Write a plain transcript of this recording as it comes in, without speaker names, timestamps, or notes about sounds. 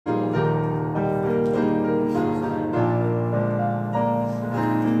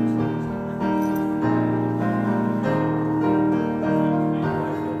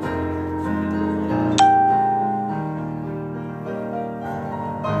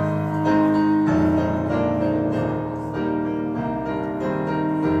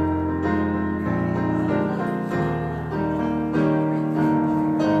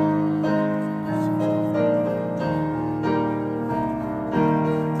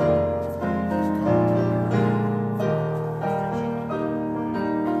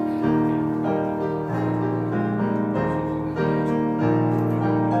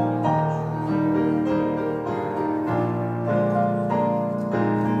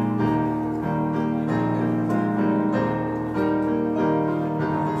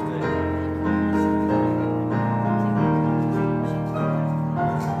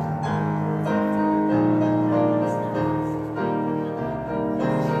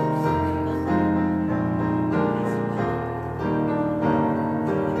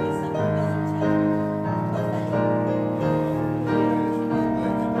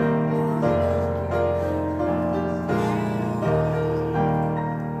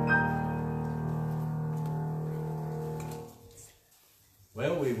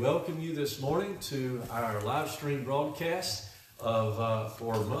welcome you this morning to our live stream broadcast of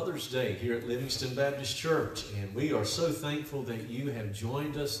for Mother's Day here at Livingston Baptist Church. And we are so thankful that you have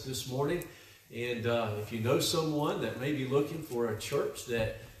joined us this morning. And if you know someone that may be looking for a church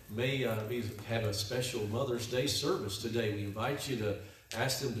that may have a special Mother's Day service today, we invite you to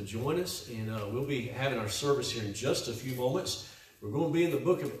ask them to join us. And we'll be having our service here in just a few moments. We're going to be in the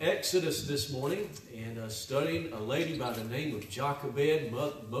book of Exodus this morning and studying a lady by the name of Jochebed,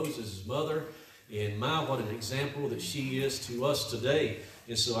 Moses' mother. And my, what an example that she is to us today.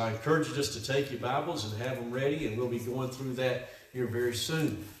 And so I encourage you just to take your Bibles and have them ready, and we'll be going through that here very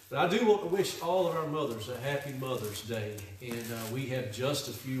soon. But I do want to wish all of our mothers a happy Mother's Day. And we have just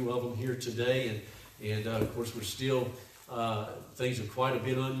a few of them here today. And of course, we're still, things are quite a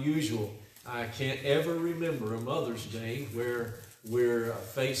bit unusual. I can't ever remember a Mother's Day where we're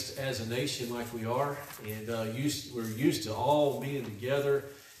faced as a nation like we are, and we're used to all being together.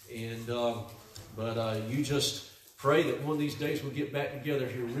 And but you just pray that one of these days we'll get back together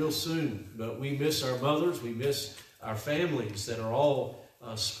here real soon. But we miss our mothers, we miss our families that are all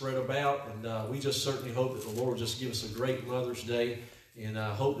spread about, and we just certainly hope that the Lord will just give us a great Mother's Day. And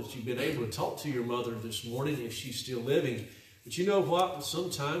I hope that you've been able to talk to your mother this morning if she's still living. But you know what?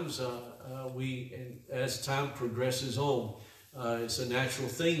 Sometimes as time progresses on, it's a natural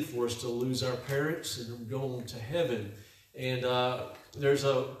thing for us to lose our parents and go on to heaven. And there's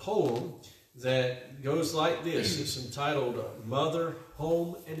a poem that goes like this. It's entitled Mother,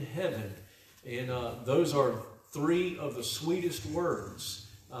 Home, and Heaven. And those are three of the sweetest words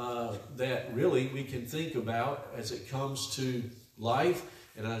that really we can think about as it comes to life.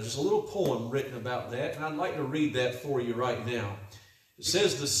 And there's a little poem written about that, and I'd like to read that for you right now. It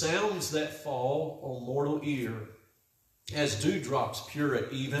says, "The sounds that fall on mortal ear, as dewdrops pure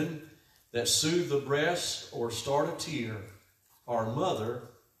at even, that soothe the breast or start a tear, are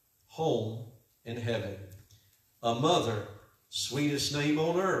mother, home, and heaven. A mother, sweetest name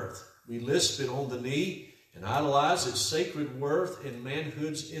on earth, we lisp it on the knee and idolize its sacred worth in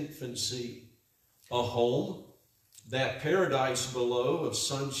manhood's infancy. A home, that paradise below of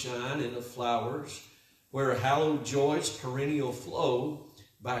sunshine and of flowers, where hallowed joys perennial flow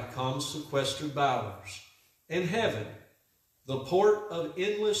by calm sequestered bowers. And heaven, the port of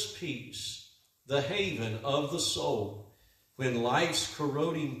endless peace, the haven of the soul, when life's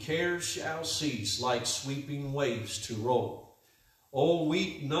corroding cares shall cease like sweeping waves to roll. Oh,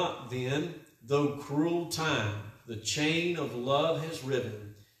 weep not then, though cruel time the chain of love has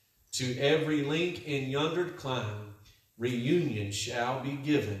riven. To every link in yonder clime, reunion shall be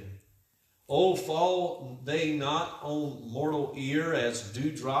given. Oh, fall they not on mortal ear as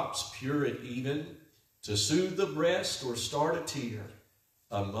dewdrops pure at even, to soothe the breast or start a tear,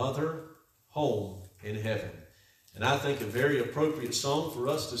 a mother, home, and heaven." And I think a very appropriate song for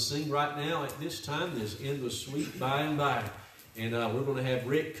us to sing right now at this time is "In the Sweet By and By." And we're going to have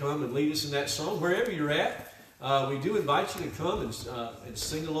Rick come and lead us in that song. Wherever you're at, we do invite you to come and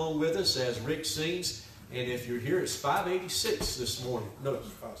sing along with us as Rick sings. And if you're here, it's 586 this morning. No,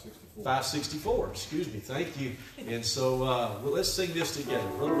 564. 564, excuse me. Thank you. And so well, let's sing this together.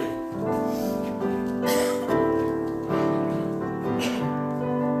 Brother Rick.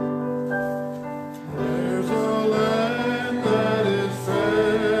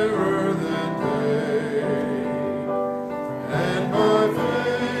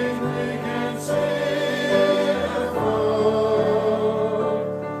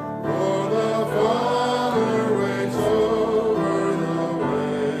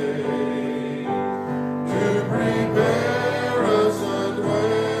 Prepare us a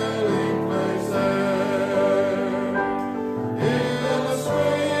dwelling place there.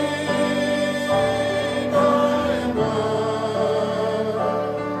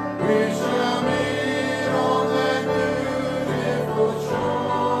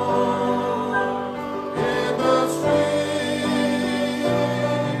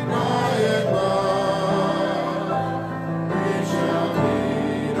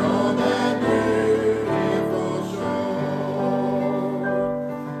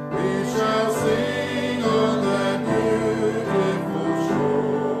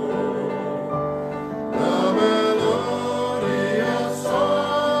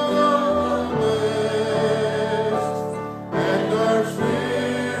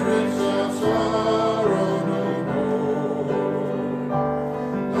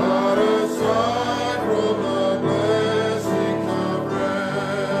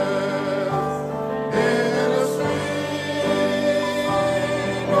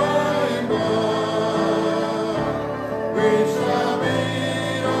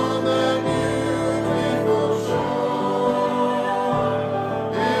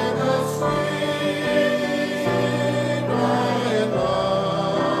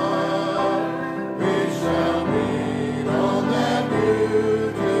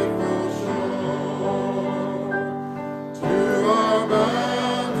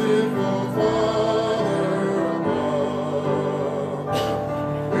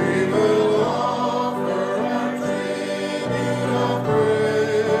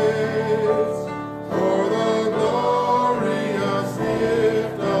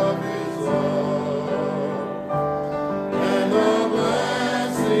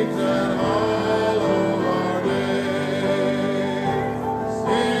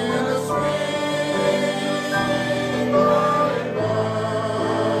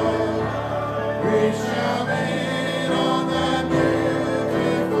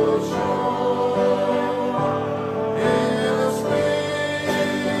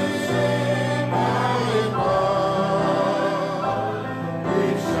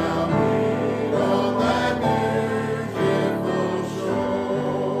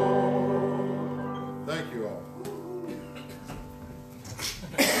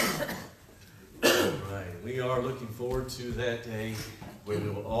 we are looking forward to that day when we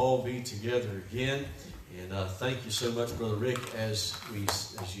will all be together again. And thank you so much, Brother Rick, as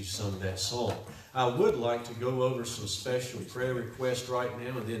you sung that song. I would like to go over some special prayer requests right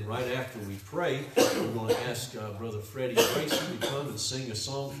now, and then right after we pray, we're going to ask Brother Freddy Bracey to come and sing a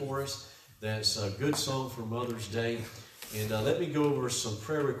song for us. That's a good song for Mother's Day. And let me go over some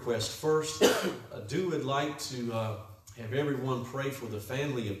prayer requests first. I would like to have everyone pray for the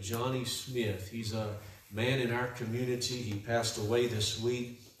family of Johnny Smith. He's a man in our community. He passed away this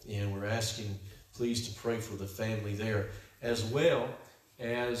week, and we're asking please to pray for the family there, as well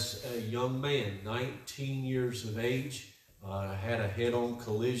as a young man, 19 years of age, had a head-on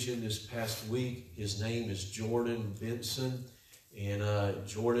collision this past week. His name is Jordan Benson, and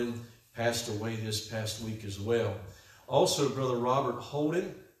Jordan passed away this past week as well. Also, Brother Robert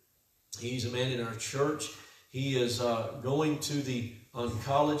Holden, he's a man in our church. He is going to the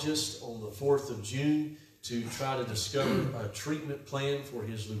oncologist on the 4th of June to try to discover a treatment plan for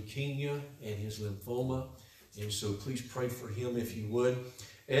his leukemia and his lymphoma. And so please pray for him if you would.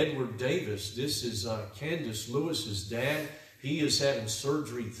 Edward Davis, this is Candace Lewis's dad. He is having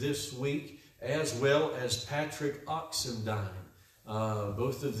surgery this week, as well as Patrick Oxendine.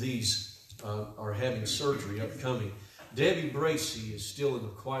 Both of these are having surgery upcoming. Debbie Bracey is still in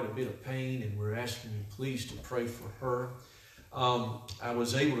quite a bit of pain, and we're asking you please to pray for her. I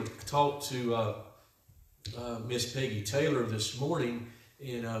was able to talk to Miss Peggy Taylor this morning,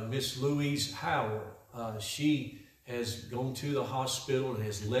 and Miss Louise Howell. She has gone to the hospital and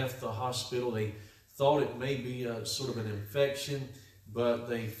has left the hospital. They thought it may be sort of an infection, but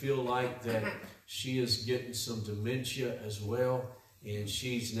they feel like that she is getting some dementia as well, and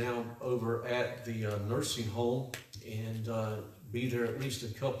she's now over at the nursing home and be there at least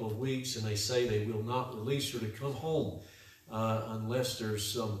a couple of weeks, and they say they will not release her to come home unless there's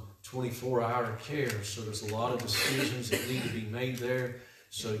some 24-hour care. So there's a lot of decisions that need to be made there.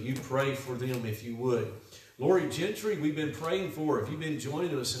 So you pray for them if you would. Lori Gentry, we've been praying for. If you've been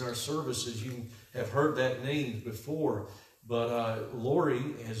joining us in our services, you have heard that name before. But Lori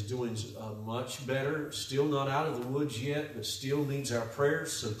is doing much better. Still not out of the woods yet, but still needs our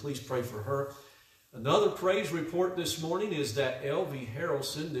prayers. So please pray for her. Another praise report this morning is that Elvie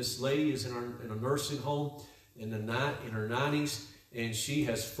Harrelson, this lady is in a nursing home in her 90s. And she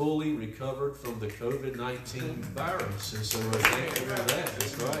has fully recovered from the COVID-19 virus. And so we're thankful for that.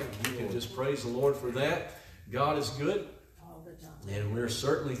 That's right. You can just praise the Lord for that. God is good. All the time. And we're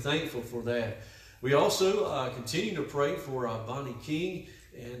certainly thankful for that. We also continue to pray for Bonnie King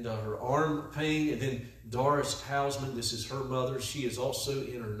and her arm pain. And then Doris Hausman, this is her mother. She is also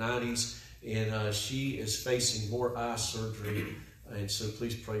in her 90s. And she is facing more eye surgery. And so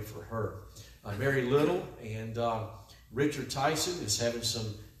please pray for her. Mary Little and Richard Tyson is having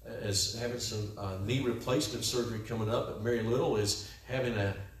some knee replacement surgery coming up, but Mary Little is having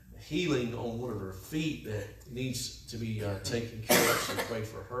a healing on one of her feet that needs to be taken care of, so pray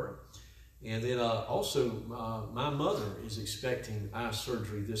for her. And then also my mother is expecting eye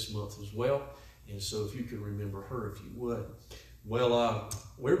surgery this month as well, and so if you could remember her if you would. Well,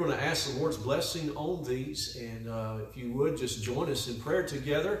 we're going to ask the Lord's blessing on these, and if you would just join us in prayer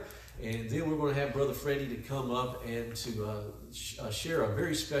together. And then we're going to have Brother Freddy to come up and to share a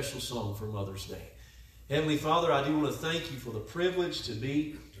very special song for Mother's Day. Heavenly Father, I do want to thank you for the privilege to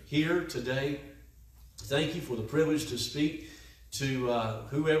be here today. Thank you for the privilege to speak to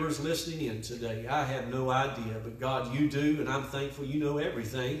whoever's listening in today. I have no idea, but God, you do, and I'm thankful you know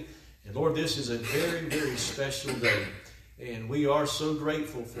everything. And Lord, this is a very, very special day. And we are so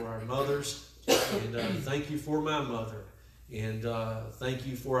grateful for our mothers. And thank you for my mother. And thank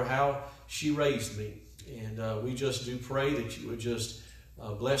you for how she raised me. And we just do pray that you would just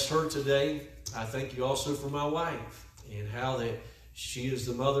bless her today. I thank you also for my wife and how that she is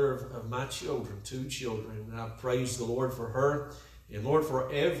the mother of my children, 2 children. And I praise the Lord for her. And Lord, for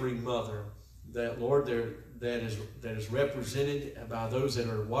every mother that, Lord, that is represented by those that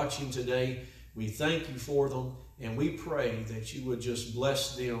are watching today. We thank you for them. And we pray that you would just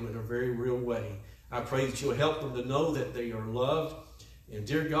bless them in a very real way. I pray that you'll help them to know that they are loved. And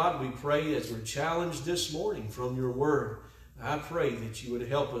dear God, we pray as we're challenged this morning from your word, I pray that you would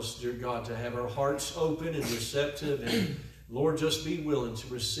help us, dear God, to have our hearts open and receptive. And Lord, just be willing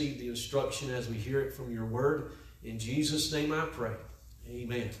to receive the instruction as we hear it from your word. In Jesus' name I pray.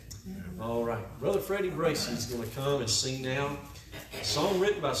 Amen. All right. Brother Freddy Bracey is going to come and sing now a song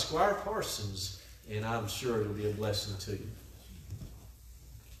written by Squire Parsons. And I'm sure it'll be a blessing to you.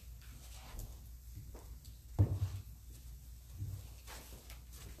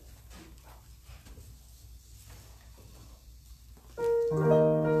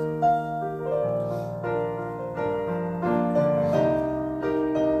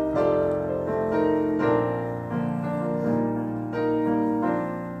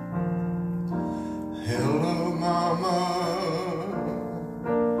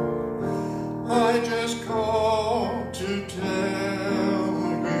 just called to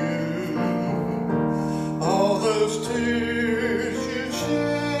tell you all those tears you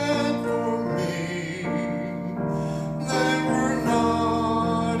shed for me, they were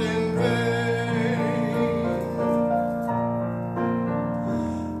not in vain.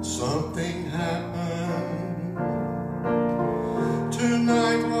 Something happened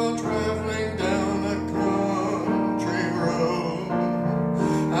tonight while traveling down a country road.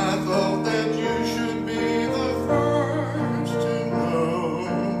 I thought that you should be the first to know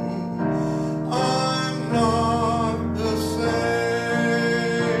I'm not the same.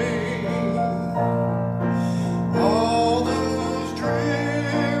 All those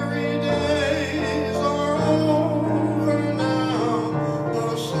dreary days are over now.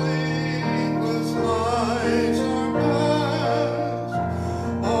 Those sleepless nights are past.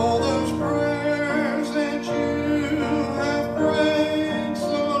 All those prayers that you have prayed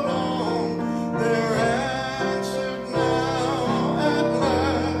so long, they're answered now at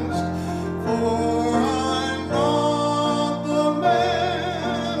last. For I'm not the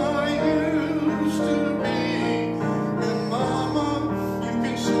man I used to be. And Mama, you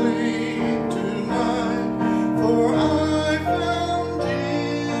can sleep tonight, for I found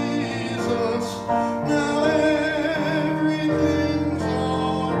Jesus. Now everything's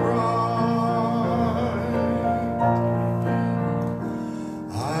alright.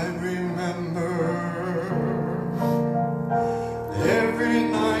 I remember every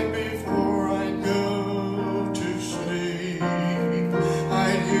night before I'd go to sleep,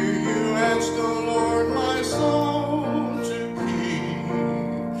 I'd hear you ask the Lord my soul to keep,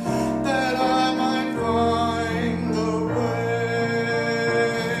 that I might find the way.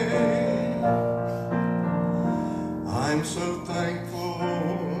 I'm so thankful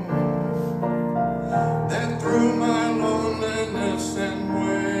that through my loneliness and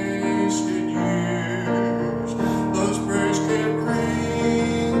wasted years, those prayers kept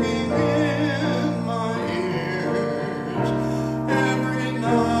ringing in my ears every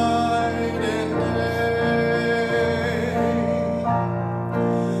night and day.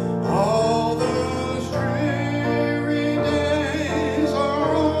 All those dreary days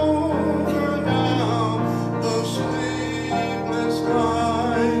are over now. Those sleepless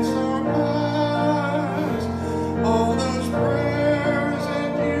nights are past. All those prayers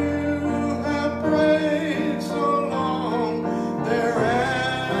that you have prayed so long, they're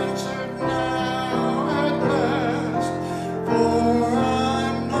answered now at last. For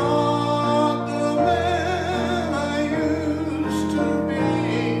I'm not the man I used to be.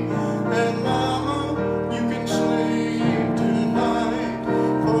 And Mama, you can sleep tonight,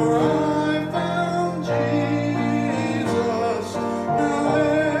 for I found Jesus. Now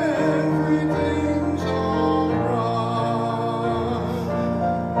everything's alright.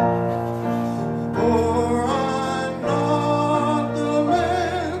 For I'm not the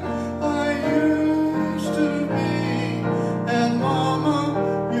man I used to be. And Mama,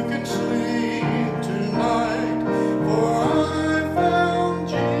 you can sleep tonight, for I found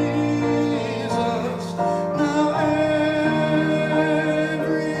Jesus. Now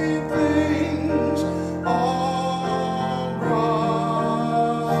everything's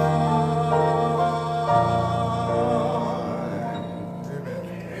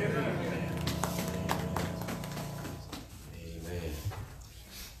Amen.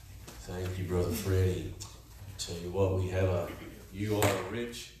 Thank you, Brother Freddy. Tell you what, you are a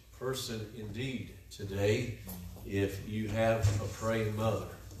rich person indeed today if you have a praying mother.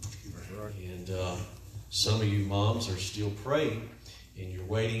 And some of you moms are still praying and you're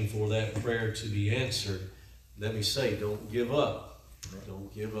waiting for that prayer to be answered. Let me say, don't give up.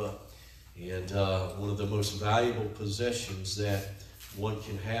 Don't give up. And one of the most valuable possessions that one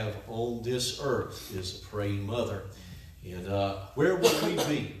can have on this earth is a praying mother. And where would we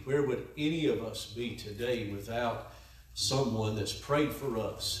be? Where would any of us be today without someone that's prayed for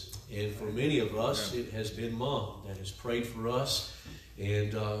us? And for many of us, it has been Mom that has prayed for us.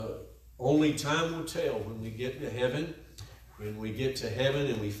 And only time will tell when we get to heaven. When we get to heaven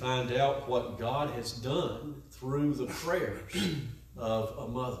and we find out what God has done through the prayers of a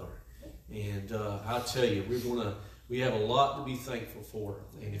mother. And I'll tell you, we have a lot to be thankful for.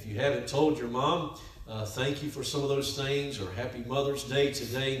 And if you haven't told your mom, thank you for some of those things, or Happy Mother's Day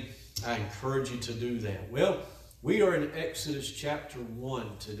today, I encourage you to do that. Well, we are in Exodus chapter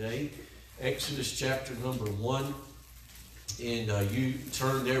 1 today. Exodus chapter number 1. And you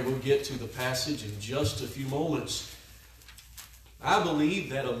turn there. We'll get to the passage in just a few moments. I believe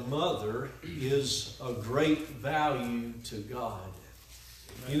that a mother is a great value to God.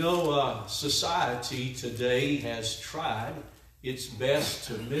 You know, society today has tried it's best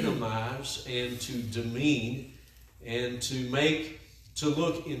to minimize and to demean and to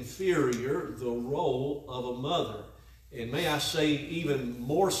look inferior the role of a mother. And may I say even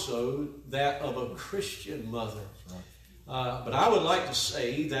more so that of a Christian mother. But I would like to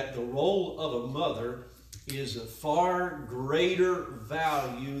say that the role of a mother is a far greater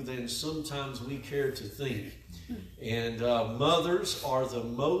value than sometimes we care to think. And mothers are the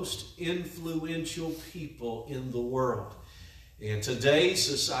most influential people in the world. And today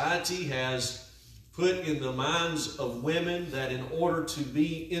society has put in the minds of women that in order to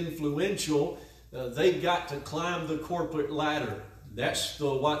be influential, they've got to climb the corporate ladder. That's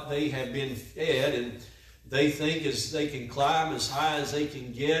what they have been fed, and they think as they can climb as high as they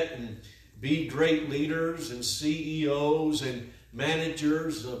can get and be great leaders and CEOs and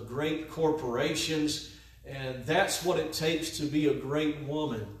managers of great corporations, and that's what it takes to be a great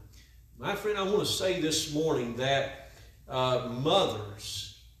woman. My friend, I want to say this morning that mothers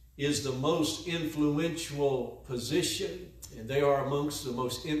is the most influential position, and they are amongst the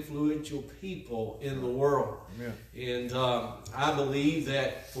most influential people in the world. Amen. And I believe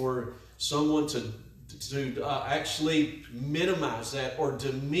that for someone to actually minimize that or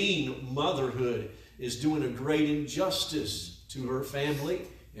demean motherhood is doing a great injustice to her family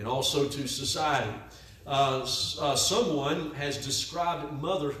and also to society. Someone has described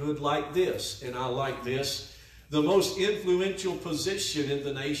motherhood like this, and I like this. The most influential position in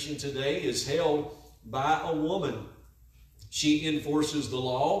the nation today is held by a woman. She enforces the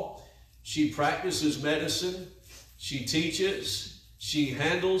law. She practices medicine. She teaches. She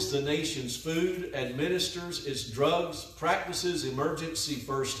handles the nation's food, administers its drugs, practices emergency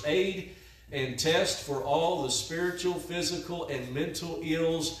first aid, and tests for all the spiritual, physical, and mental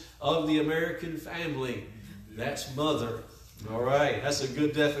ills of the American family. That's mother. All right, that's a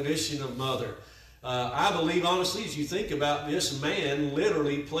good definition of mother. I believe, honestly, as you think about this, man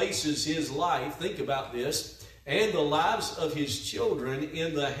literally places his life, think about this, and the lives of his children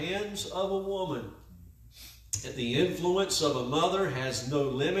in the hands of a woman. And the influence of a mother has no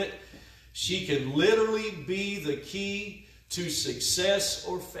limit. She can literally be the key to success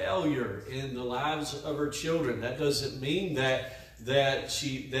or failure in the lives of her children. That doesn't mean that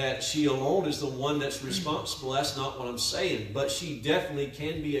she alone is the one that's responsible. That's not what I'm saying. But she definitely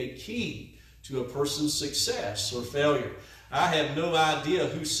can be a key to a person's success or failure. I have no idea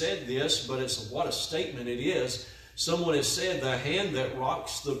who said this, but what a statement it is. Someone has said, the hand that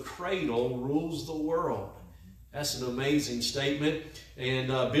rocks the cradle rules the world. That's an amazing statement. And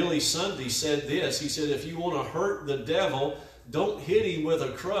Billy Sunday said this. He said, if you want to hurt the devil, don't hit him with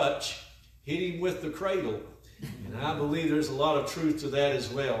a crutch. Hit him with the cradle. And I believe there's a lot of truth to that as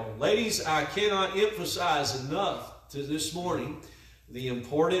well. Ladies, I cannot emphasize enough to this morning the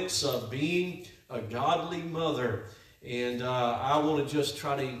importance of being a godly mother. And I want to just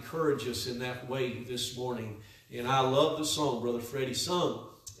try to encourage us in that way this morning. And I love the song Brother Freddy sung.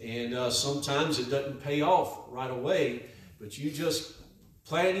 And sometimes it doesn't pay off right away, but you just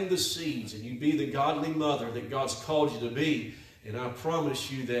planting the seeds and you be the godly mother that God's called you to be. And I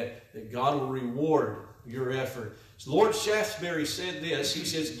promise you that God will reward your effort. So Lord Shaftesbury said this. He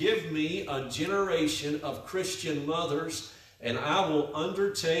says, give me a generation of Christian mothers, and I will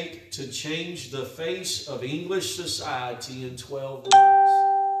undertake to change the face of English society in 12 months.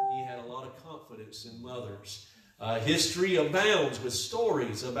 He had a lot of confidence in mothers. History abounds with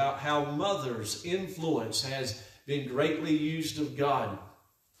stories about how mothers' influence has been greatly used of God.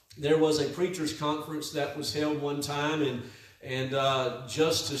 There was a preacher's conference that was held one time, and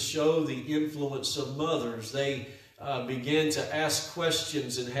just to show the influence of mothers, they began to ask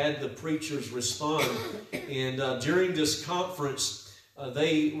questions and had the preachers respond. And during this conference,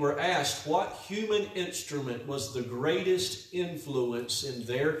 they were asked what human instrument was the greatest influence in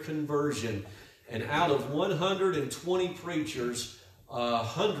their conversion. And out of 120 preachers,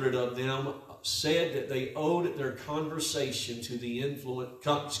 100 of them said that they owed their conversation to the influence,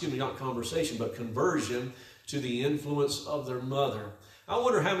 not conversation, but conversion to the influence of their mother. I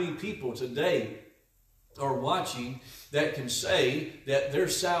wonder how many people today are watching that can say that their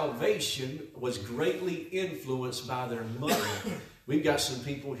salvation was greatly influenced by their mother. We've got some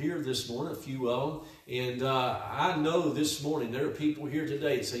people here this morning, a few of them, and I know this morning there are people here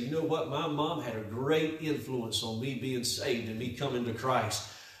today that say, you know what, my mom had a great influence on me being saved and me coming to Christ.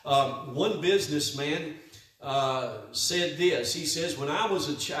 One businessman said this. He says, when I was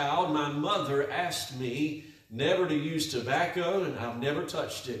a child, my mother asked me never to use tobacco, and I've never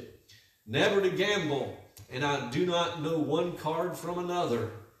touched it. Never to gamble, and I do not know one card from another.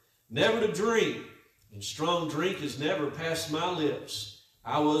 Never to drink, and strong drink has never passed my lips.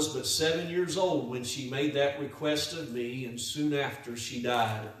 I was but 7 years old when she made that request of me, and soon after she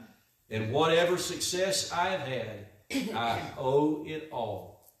died. And whatever success I have had, I owe it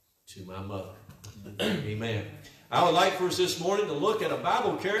all to my mother. Amen. I would like for us this morning to look at a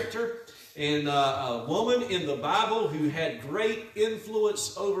Bible character and a woman in the Bible who had great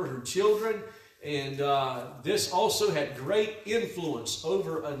influence over her children. And this also had great influence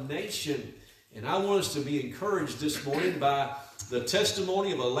over a nation. And I want us to be encouraged this morning by the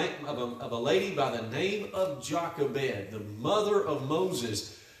testimony of a lady by the name of Jochebed, the mother of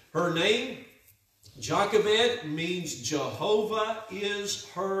Moses. Her name, Jochebed, means Jehovah is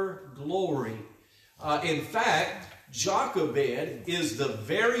her glory. In fact, Jochebed is the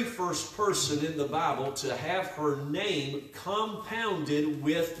very first person in the Bible to have her name compounded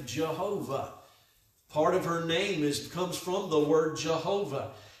with Jehovah. Part of her name comes from the word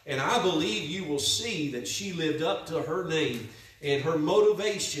Jehovah. And I believe you will see that she lived up to her name. And her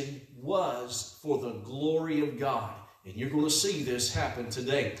motivation was for the glory of God. And you're going to see this happen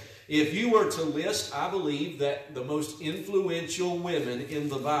today. If you were to list, I believe that the most influential women in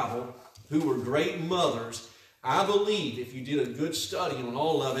the Bible who were great mothers, I believe if you did a good study on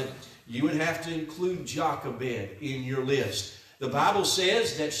all of it, you would have to include Jochebed in your list. The Bible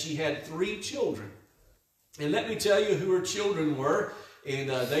says that she had 3 children. And let me tell you who her children were.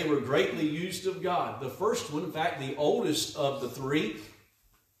 And they were greatly used of God. The first one, in fact, the oldest of the 3,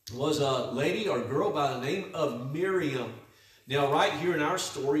 was a lady or girl by the name of Miriam. Now, right here in our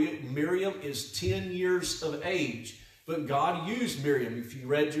story, Miriam is 10 years of age. But God used Miriam. If you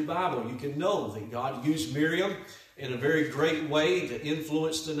read your Bible, you can know that God used Miriam in a very great way to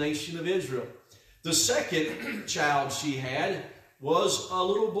influence the nation of Israel. The second child she had was a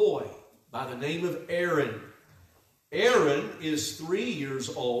little boy by the name of Aaron. Aaron is 3 years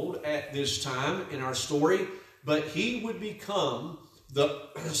old at this time in our story, but he would become the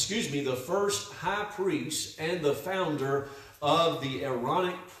first high priest and the founder of the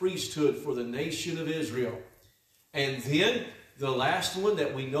Aaronic priesthood for the nation of Israel. And then the last one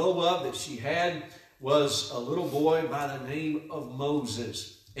that we know of that she had was a little boy by the name of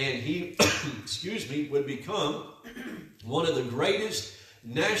Moses. And he, would become one of the greatest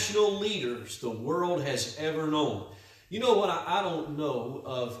national leaders the world has ever known. You know what? I don't know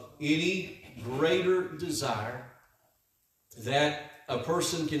of any greater desire that a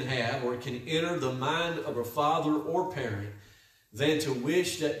person can have or can enter the mind of a father or parent than to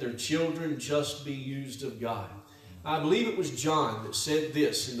wish that their children just be used of God. I believe it was John that said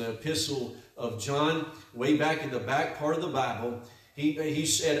this in the epistle of John, way back in the back part of the Bible. He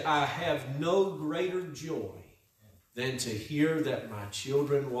said, I have no greater joy than to hear that my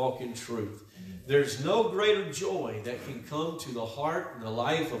children walk in truth. There's no greater joy that can come to the heart and the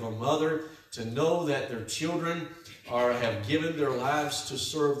life of a mother to know that their children have given their lives to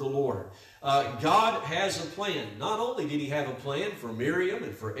serve the Lord. God has a plan. Not only did he have a plan for Miriam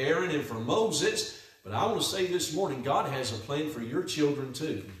and for Aaron and for Moses, but I want to say this morning, God has a plan for your children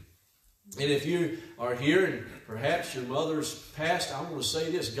too. And if you are here and perhaps your mother's passed, I want to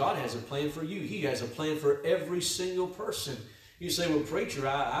say this, God has a plan for you. He has a plan for every single person. You say, well, preacher,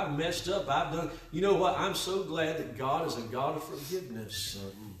 I've messed up. I've done. You know what? I'm so glad that God is a God of forgiveness.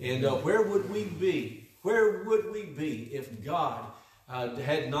 And where would we be? Where would we be if God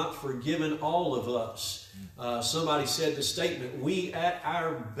had not forgiven all of us? Somebody said the statement, we at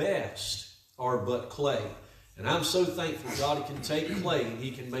our best are but clay. And I'm so thankful God can take clay and he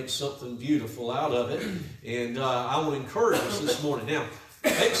can make something beautiful out of it. And I want to encourage us this morning. Now,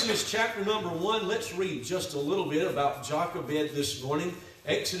 Exodus chapter number 1, let's read just a little bit about Jochebed this morning.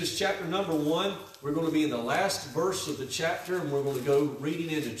 Exodus chapter number 1, we're going to be in the last verse of the chapter, and we're going to go reading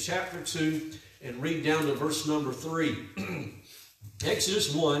into chapter 2 and read down to verse number 3.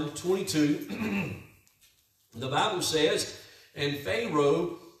 Exodus 1:22, the Bible says, and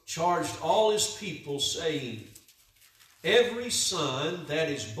Pharaoh charged all his people, saying, every son that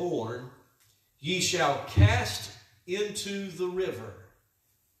is born ye shall cast into the river,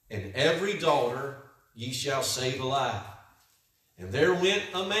 and every daughter ye shall save alive. And there went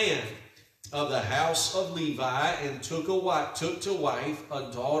a man of the house of Levi, and took to wife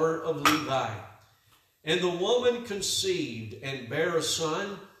a daughter of Levi. And the woman conceived, and bare a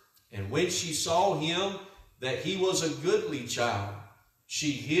son, and when she saw him that he was a goodly child,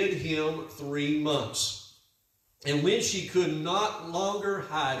 she hid him 3 months. And when she could not longer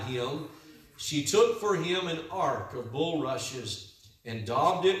hide him, she took for him an ark of bulrushes, and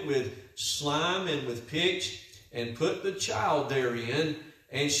daubed it with slime and with pitch, and put the child therein,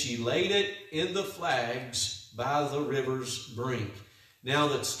 and she laid it in the flags by the river's brink. Now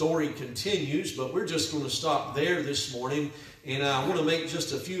that story continues, but we're just going to stop there this morning, and I want to make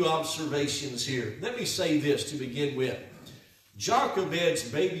just a few observations here. Let me say this to begin with. Jochebed's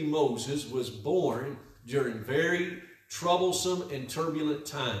baby Moses was born during very troublesome and turbulent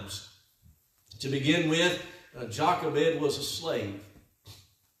times. To begin with, Jochebed was a slave.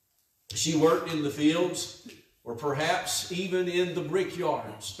 She worked in the fields, or perhaps even in the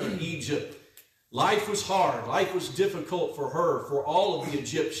brickyards of Egypt. Life was hard. Life was difficult for her, for all of the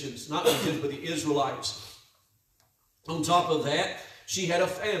Egyptians, not just but the Israelites. On top of that, she had a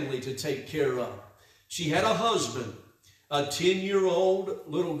family to take care of. She had a husband, a 10-year-old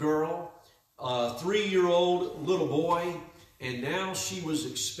little girl, a 3-year-old little boy, and now she was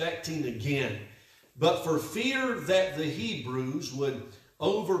expecting again. But for fear that the Hebrews would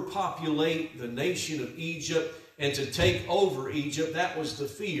overpopulate the nation of Egypt and to take over Egypt, that was the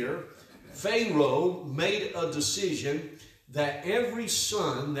fear, Pharaoh made a decision that every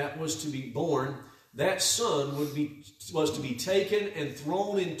son that was to be born, that son was to be taken and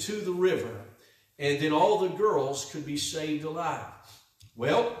thrown into the river, and then all the girls could be saved alive.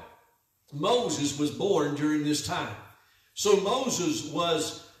 Well, Moses was born during this time. So Moses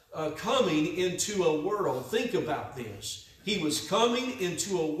was coming into a world, think about this, he was coming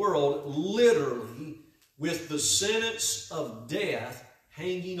into a world literally with the sentence of death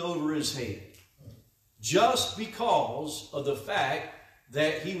hanging over his head, just because of the fact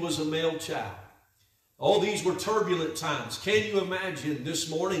that he was a male child. All these were turbulent times. Can you imagine this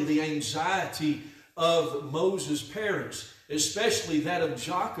morning the anxiety of Moses' parents, especially that of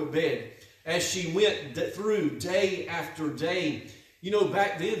Jochebed, as she went through day after day? You know,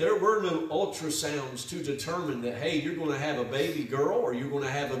 back then there were no ultrasounds to determine that, hey, you're going to have a baby girl or you're going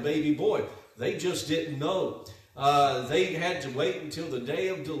to have a baby boy. They just didn't know. They had to wait until the day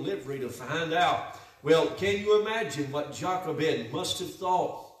of delivery to find out. Well, can you imagine what Jochebed must have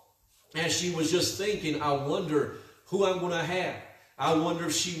thought as she was just thinking, I wonder who I'm going to have. I wonder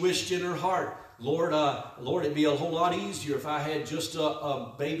if she wished in her heart, Lord, it'd be a whole lot easier if I had just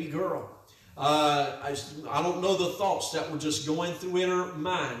a baby girl. I don't know the thoughts that were just going through in her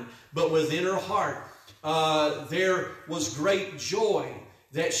mind, but within her heart, there was great joy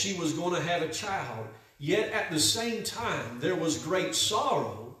that she was going to have a child. Yet at the same time, there was great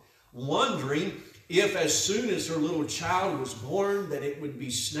sorrow, wondering if as soon as her little child was born, that it would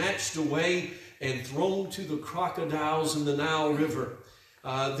be snatched away and thrown to the crocodiles in the Nile River.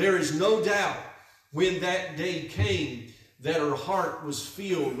 There is no doubt when that day came that her heart was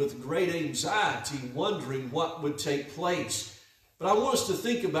filled with great anxiety, wondering what would take place. But I want us to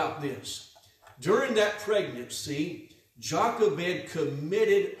think about this. During that pregnancy, Jochebed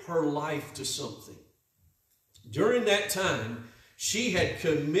committed her life to something. During that time, she had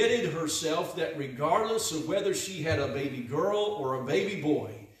committed herself that regardless of whether she had a baby girl or a baby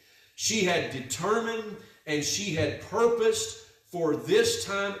boy, she had determined and she had purposed for this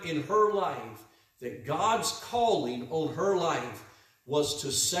time in her life that God's calling on her life was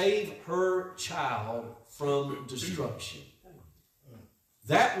to save her child from destruction.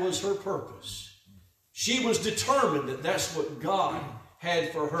 That was her purpose. She was determined that that's what God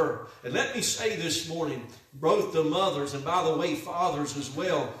had for her. And let me say this morning, both the mothers and by the way fathers as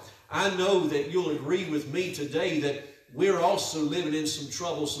well, I know that you'll agree with me today that we're also living in some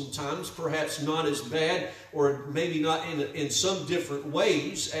troublesome times, perhaps not as bad or maybe not in some different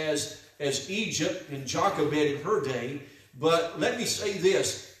ways as Egypt and Jochebed in her day. But let me say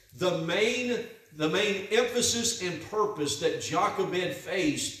this, the main emphasis and purpose that Jochebed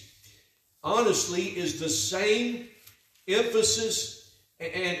faced, honestly, is the same emphasis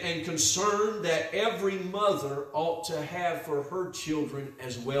and concern that every mother ought to have for her children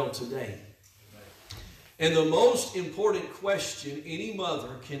as well today. And the most important question any mother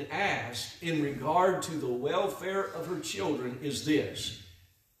can ask in regard to the welfare of her children is this: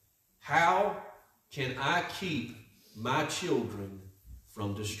 how can I keep my children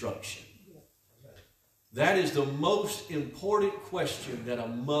from destruction? That is the most important question that a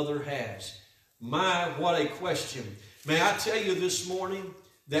mother has. My, what a question. May I tell you this morning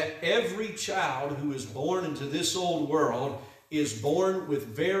that every child who is born into this old world is born with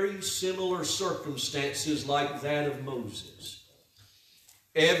very similar circumstances like that of Moses.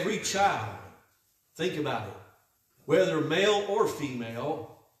 Every child, think about it, whether male or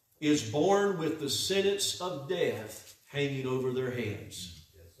female, is born with the sentence of death hanging over their heads.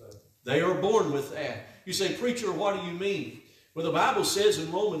 They are born with that. You say, preacher, what do you mean? Well, the Bible says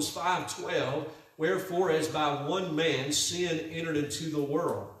in Romans 5:12, wherefore as by one man sin entered into the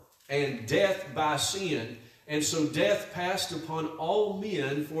world, and death by sin, and so death passed upon all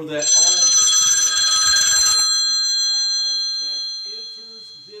men, for that all that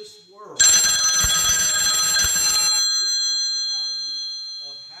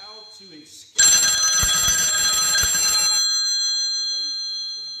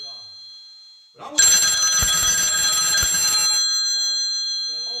But I want to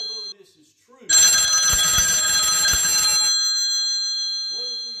that although this is true,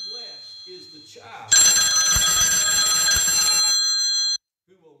 wonderfully blessed is the child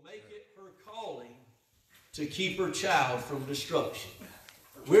who will make it her calling to keep her child from destruction.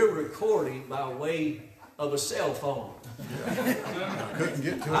 We're recording by way of a cell phone.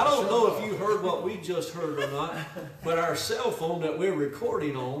 I don't know if you heard what we just heard or not, but our cell phone that we're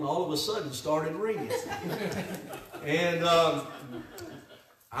recording on all of a sudden started ringing. And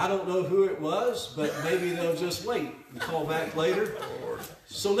I don't know who it was, but maybe they'll just wait and call back later.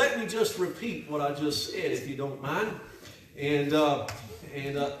 So let me just repeat what I just said, if you don't mind. And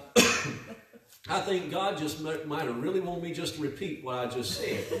I think God just might have really wanted me just to repeat what I just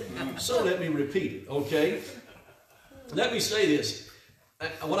said. So let me repeat it, okay? Let me say this.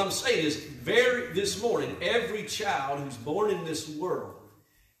 What I'm saying is, this morning, every child who's born in this world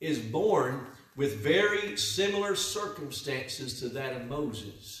is born with very similar circumstances to that of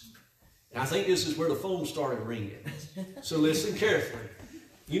Moses. And I think this is where the phone started ringing. So listen carefully.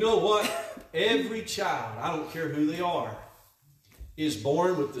 You know what? Every child, I don't care who they are, is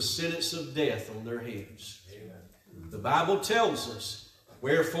born with the sentence of death on their heads. Amen. The Bible tells us,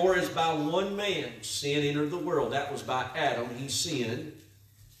 wherefore as by one man sin entered the world, that was by Adam, he sinned,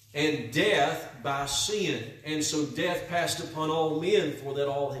 and death by sin, and so death passed upon all men, for that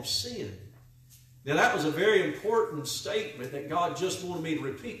all have sinned. Now that was a very important statement that God just wanted me to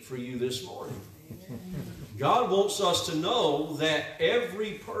repeat for you this morning. God wants us to know that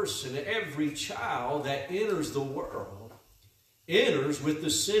every person, every child that enters the world enters with the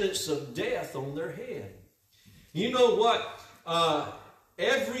sentence of death on their head. You know what?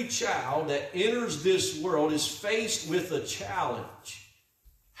 Every child that enters this world is faced with a challenge.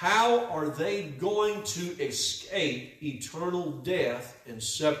 How are they going to escape eternal death and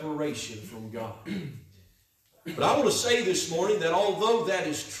separation from God? But I want to say this morning that although that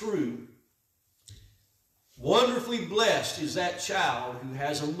is true, wonderfully blessed is that child who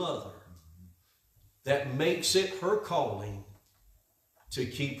has a mother that makes it her calling to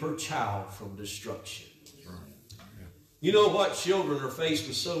keep her child from destruction. You know what? Children are faced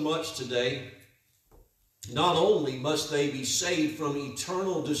with so much today. Not only must they be saved from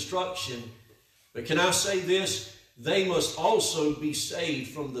eternal destruction, but can I say this? They must also be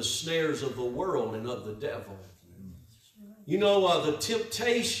saved from the snares of the world and of the devil. You know, the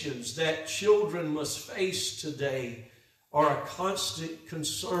temptations that children must face today are a constant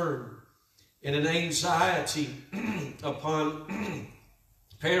concern and an anxiety upon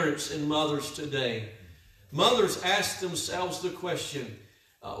parents and mothers today. Mothers ask themselves the question,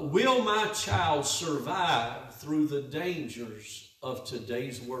 will my child survive through the dangers of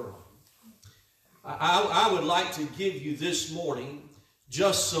today's world? I would like to give you this morning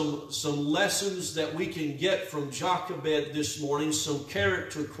just some lessons that we can get from Jochebed this morning, some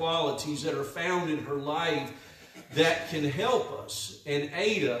character qualities that are found in her life that can help us and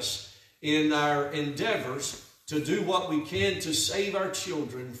aid us in our endeavors to do what we can to save our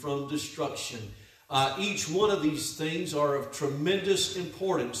children from destruction. Each one of these things are of tremendous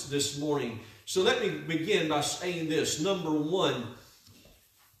importance this morning. So let me begin by saying this. Number one,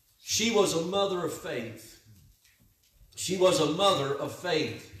 she was a mother of faith. She was a mother of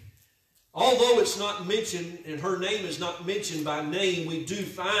faith. Although it's not mentioned, and her name is not mentioned by name, we do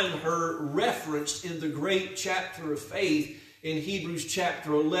find her referenced in the great chapter of faith in Hebrews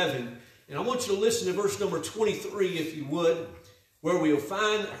chapter 11. And I want you to listen to verse number 23, if you would, where we'll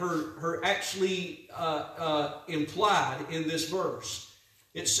find her actually implied in this verse.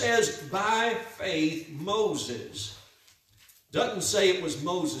 It says, by faith Moses. Doesn't say it was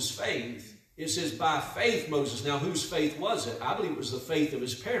Moses' faith. It says, by faith Moses. Now, whose faith was it? I believe it was the faith of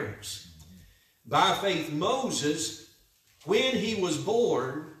his parents. By faith Moses, when he was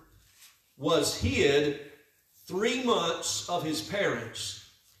born, was hid 3 months of his parents,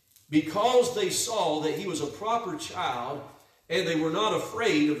 because they saw that he was a proper child, and they were not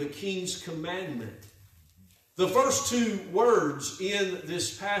afraid of the king's commandment. The first two words in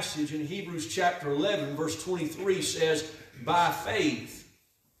this passage in Hebrews chapter 11, verse 23 says, by faith.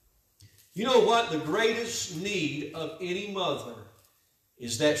 You know what? The greatest need of any mother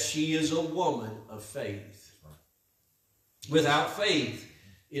is that she is a woman of faith. Without faith,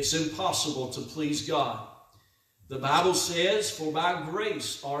 it's impossible to please God. The Bible says, for by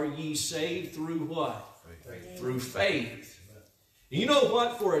grace are ye saved through what? Faith. Through faith. You know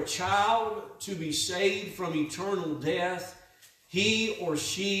what? For a child to be saved from eternal death, he or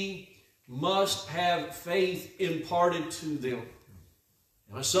she must have faith imparted to them.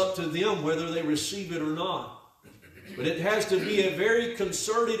 Now, it's up to them whether they receive it or not. But it has to be a very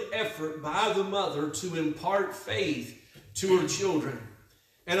concerted effort by the mother to impart faith to her children.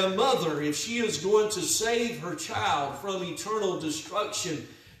 And a mother, if she is going to save her child from eternal destruction,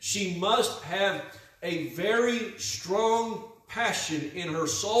 she must have a very strong passion in her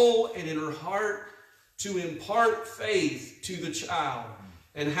soul and in her heart to impart faith to the child.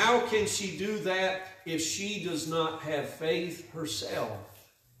 And how can she do that if she does not have faith herself?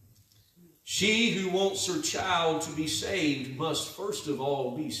 She who wants her child to be saved must first of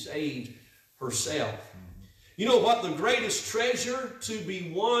all be saved herself. You know what? The greatest treasure to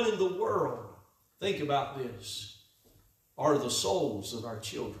be won in the world, think about this, are the souls of our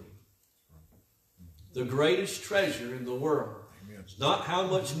children. The greatest treasure in the world is not how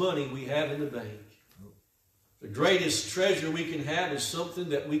much money we have in the bank. The greatest treasure we can have is something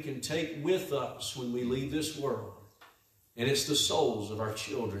that we can take with us when we leave this world. And it's the souls of our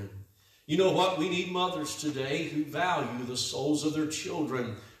children. You know what? We need mothers today who value the souls of their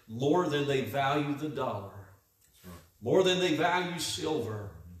children more than they value the dollar, more than they value silver.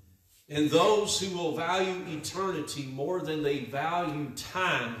 And those who will value eternity more than they value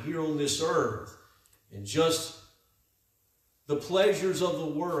time here on this earth and just the pleasures of the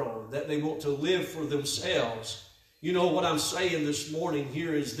world that they want to live for themselves. You know what I'm saying this morning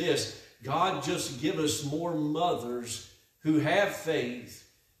here is this: God just give us more mothers who have faith,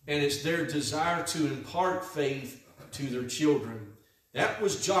 and it's their desire to impart faith to their children. That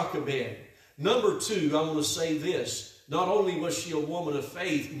was Jochebed. Number two, I want to say this: not only was she a woman of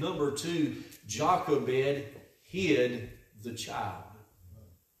faith, number two, Jochebed hid the child.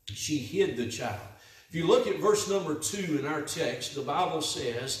 She hid the child. If you look at verse number 2 in our text, the Bible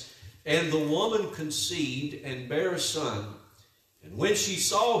says, "And the woman conceived and bare a son. And when she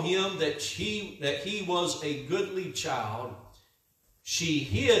saw him that he was a goodly child, she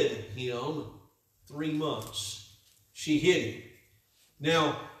hid him 3 months." She hid him.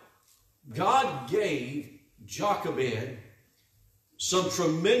 Now, God gave Jochebed some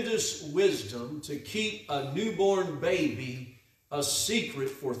tremendous wisdom to keep a newborn baby a secret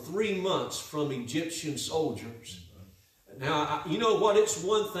for 3 months from Egyptian soldiers. Now, you know what? It's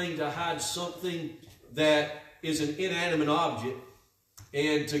one thing to hide something that is an inanimate object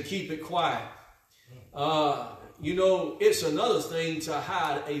and to keep it quiet. You know, it's another thing to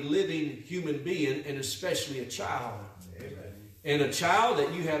hide a living human being, and especially a child. Amen. And a child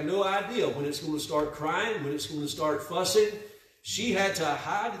that you have no idea when it's going to start crying, when it's going to start fussing. She had to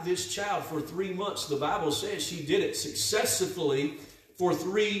hide this child for 3 months. The Bible says she did it successfully for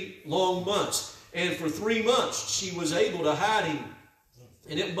 3 long months. And for 3 months, she was able to hide him.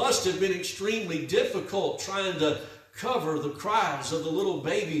 And it must have been extremely difficult trying to cover the cries of the little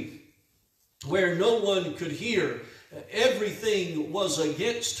baby where no one could hear. Everything was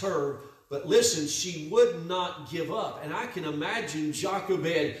against her. But listen, she would not give up. And I can imagine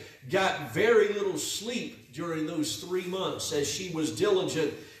Jochebed got very little sleep during those 3 months as she was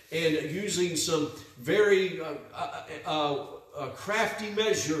diligent and using some very crafty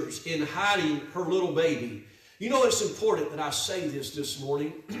measures in hiding her little baby. You know, it's important that I say this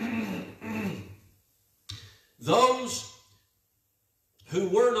morning. Those who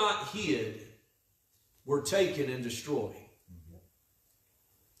were not hid were taken and destroyed.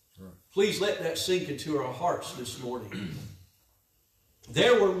 Please let that sink into our hearts this morning.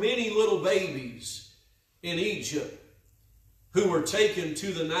 There were many little babies in Egypt who were taken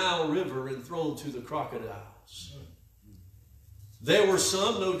to the Nile River and thrown to the crocodiles. There were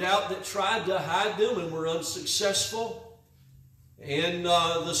some, no doubt, that tried to hide them and were unsuccessful. And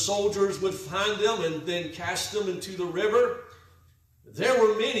the soldiers would find them and then cast them into the river. There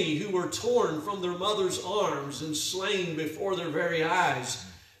were many who were torn from their mother's arms and slain before their very eyes.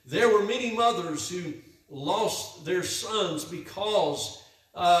 There were many mothers who lost their sons because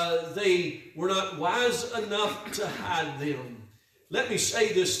they were not wise enough to hide them. Let me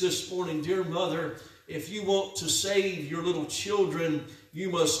say this morning, dear mother. If you want to save your little children, you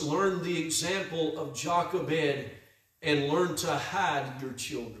must learn the example of Jochebed and learn to hide your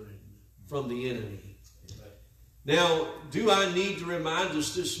children from the enemy. Now, do I need to remind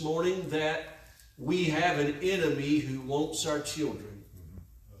us this morning that we have an enemy who wants our children?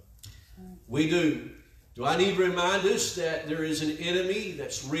 We do. Do I need to remind us that there is an enemy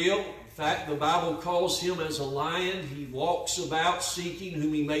that's real? In fact, the Bible calls him as a lion. He walks about seeking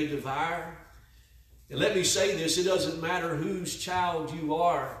whom he may devour. And let me say this, it doesn't matter whose child you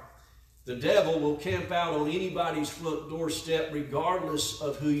are. The devil will camp out on anybody's front doorstep regardless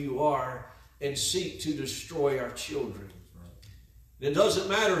of who you are and seek to destroy our children. It doesn't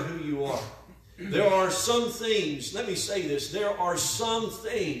matter who you are. There are some things, let me say this, there are some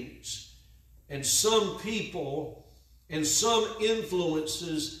things and some people and some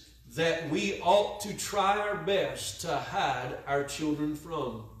influences that we ought to try our best to hide our children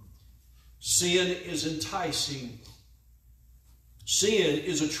from. Sin is enticing. Sin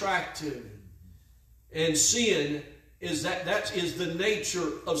is attractive. And sin is that is the nature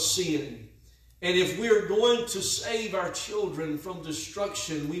of sin. And if we're going to save our children from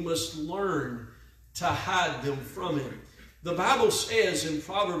destruction, we must learn to hide them from it. The Bible says in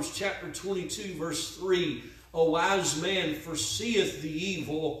Proverbs chapter 22, verse 3, a wise man foreseeth the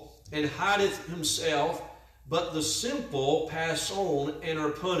evil and hideth himself, but the simple pass on and are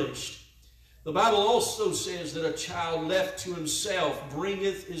punished. The Bible also says that a child left to himself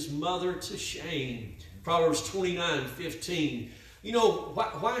bringeth his mother to shame. Proverbs 29, 15. You know,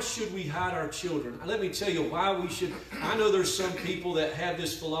 why should we hide our children? Let me tell you why we should. I know there's some people that have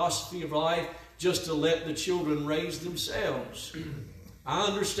this philosophy of life just to let the children raise themselves. I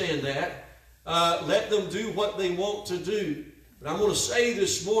understand that. Let them do what they want to do. But I'm going to say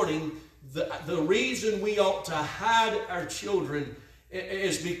this morning, the reason we ought to hide our children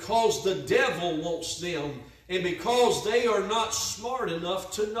is because the devil wants them, and because they are not smart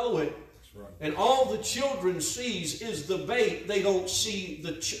enough to know it. Right. And all the children sees is the bait. They don't see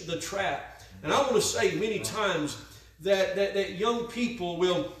the trap. And I want to say many times that young people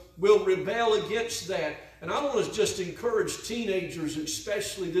will rebel against that. And I want to just encourage teenagers,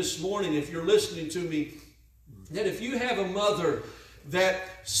 especially this morning, if you're listening to me, that if you have a mother that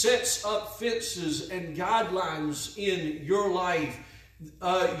sets up fences and guidelines in your life,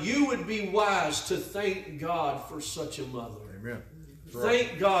 you would be wise to thank God for such a mother. Amen.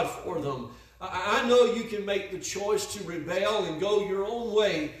 Thank God for them. I know you can make the choice to rebel and go your own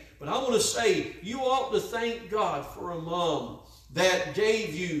way, but I want to say you ought to thank God for a mom that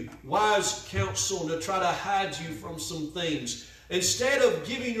gave you wise counsel to try to hide you from some things. Instead of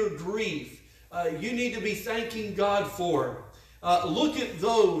giving her grief, you need to be thanking God for her. Look at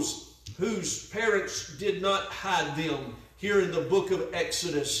those whose parents did not hide them here in the book of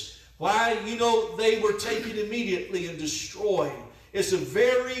Exodus. Why? You know, they were taken immediately and destroyed. It's a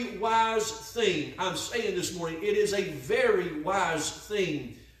very wise thing. I'm saying this morning, it is a very wise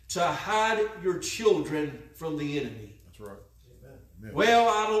thing to hide your children from the enemy. That's right. Amen. Well,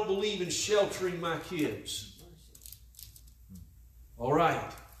 I don't believe in sheltering my kids. All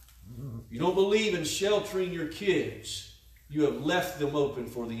right. You don't believe in sheltering your kids. You have left them open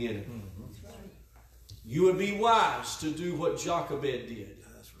for the enemy. You would be wise to do what Jochebed did.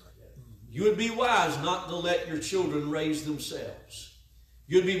 You would be wise not to let your children raise themselves.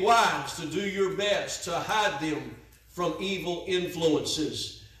 You'd be wise to do your best to hide them from evil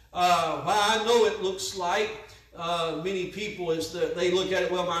influences. While I know it looks like many people is that they look at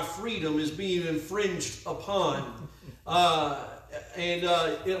it, well, my freedom is being infringed upon. And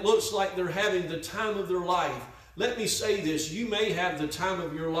it looks like they're having the time of their life. Let me say this, you may have the time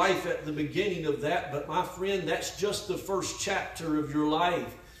of your life at the beginning of that, but my friend, that's just the first chapter of your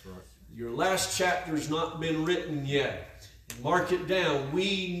life. Your last chapter's not been written yet. Mark it down.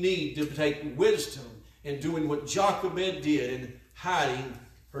 We need to take wisdom in doing what Jochebed did in hiding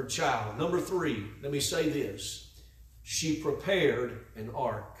her child. Number 3, let me say this. She prepared an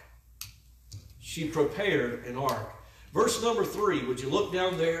ark. She prepared an ark. Verse number 3, would you look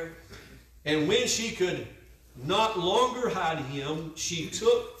down there? And when she could not longer hide him, she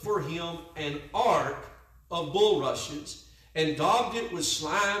took for him an ark of bulrushes, and daubed it with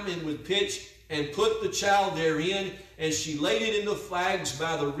slime and with pitch, and put the child therein, and she laid it in the flags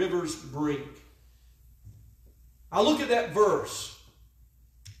by the river's brink. I look at that verse,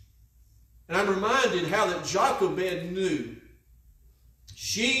 and I'm reminded how that Jochebed knew.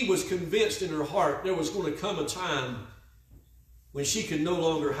 She was convinced in her heart there was going to come a time when she could no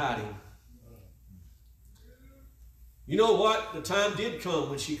longer hide him. You know what? The time did come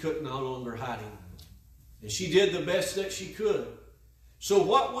when she could no longer hide him. And she did the best that she could. So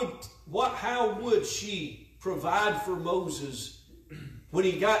how would she provide for Moses when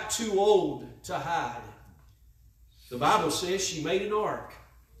he got too old to hide? The Bible says she made an ark.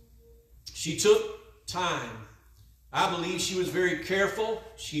 She took time. I believe she was very careful.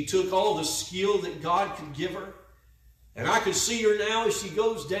 She took all the skill that God could give her. And I could see her now as she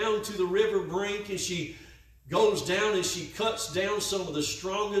goes down to the river brink, and she goes down and she cuts down some of the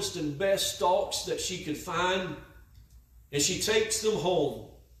strongest and best stalks that she could find, and she takes them home.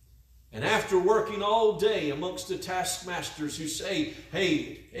 And after working all day amongst the taskmasters who say,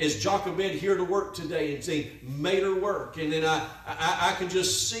 hey, is Jochebed here to work today? And they made her work. And then I can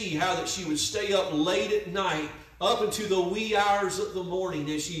just see how that she would stay up late at night, up into the wee hours of the morning,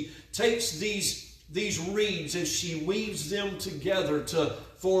 as she takes these reeds and she weaves them together to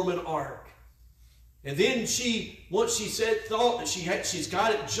form an ark. And then once she thought that she's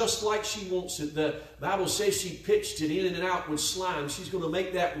got it just like she wants it. The Bible says she pitched it in and out with slime. She's going to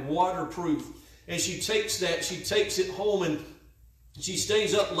make that waterproof. And she takes it home, and she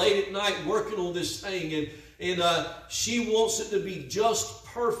stays up late at night working on this thing. And she wants it to be just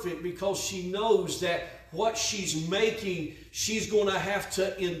perfect because she knows that what she's making, she's going to have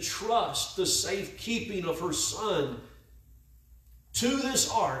to entrust the safekeeping of her son to this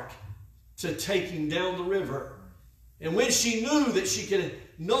ark to take him down the river. And when she knew that she could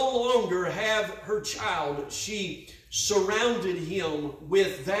no longer have her child, she surrounded him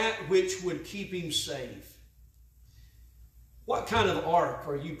with that which would keep him safe. What kind of ark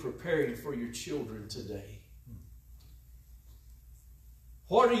are you preparing for your children today?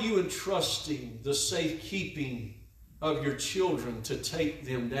 What are you entrusting the safekeeping of your children to take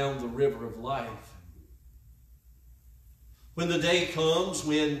them down the river of life? When the day comes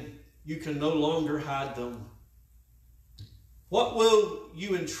when you can no longer hide them, what will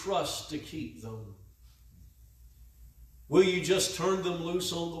you entrust to keep them? Will you just turn them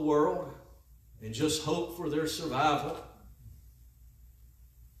loose on the world and just hope for their survival?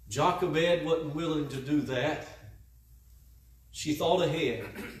 Jochebed wasn't willing to do that. She thought ahead.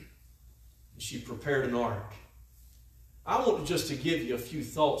 She prepared an ark. I want just to give you a few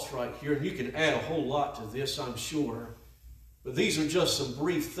thoughts right here, and you can add a whole lot to this, I'm sure. But these are just some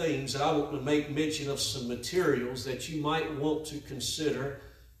brief things that I want to make mention of, some materials that you might want to consider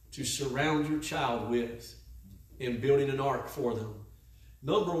to surround your child with in building an ark for them.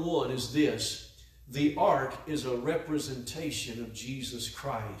 Number one is this: the ark is a representation of Jesus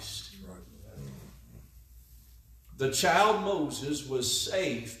Christ. The child Moses was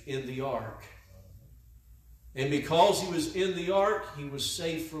safe in the ark. And because he was in the ark, he was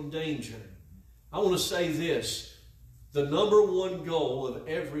safe from danger. I want to say this: the number one goal of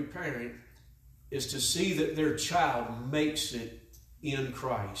every parent is to see that their child makes it in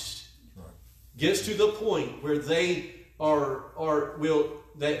Christ. Right. Gets to the point where they will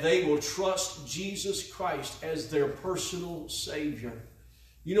trust Jesus Christ as their personal Savior.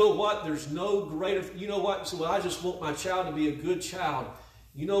 You know what? There's no greater, you know what? So I just want my child to be a good child.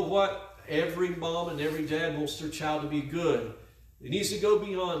 You know what? Every mom and every dad wants their child to be good. It needs to go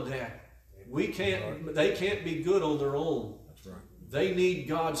beyond that. They can't be good on their own. That's right. They need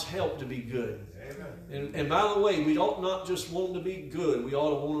God's help to be good. Amen. And by the way, we ought not just want them to be good. We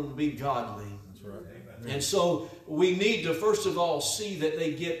ought to want them to be godly. That's right. Amen. And so we need to first of all see that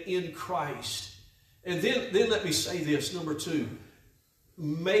they get in Christ. And then let me say this, number two.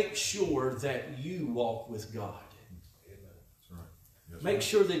 Make sure that you walk with God. That's right. Yes, Make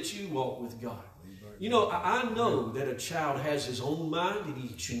sure that you walk with God. You know, I know that a child has his own mind and he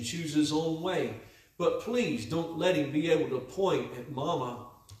can choose his own way. But please don't let him be able to point at mama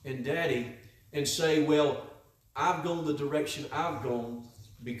and daddy and say, well, I've gone the direction I've gone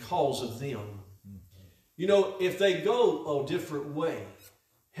because of them. You know, if they go a different way,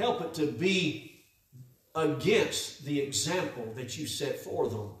 help it to be against the example that you set for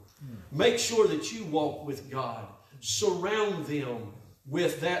them. Make sure that you walk with God. Surround them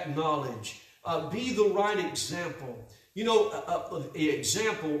with that knowledge. Be the right example. You know, the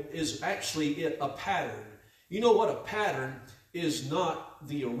example is actually a pattern. You know what? A pattern is not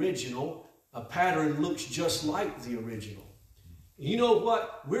the original. A pattern looks just like the original. You know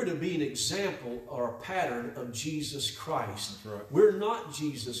what? We're to be an example or a pattern of Jesus Christ. That's right. We're not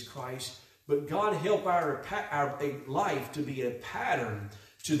Jesus Christ, but God help our life to be a pattern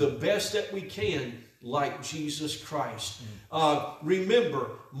to the best that we can, like Jesus Christ.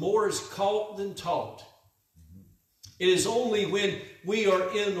 Remember, more is caught than taught. It is only when we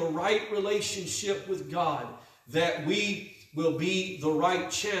are in the right relationship with God that we will be the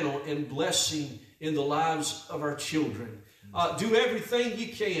right channel and blessing in the lives of our children. Do everything you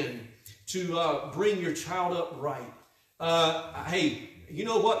can to bring your child up right. Hey, you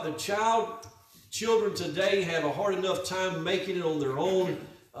know what? The children today have a hard enough time making it on their own.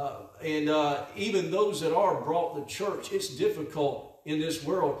 And even those that are brought to church, it's difficult in this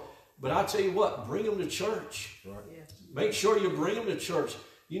world. But I tell you what, bring them to church. Right. Yeah. Make sure you bring them to church.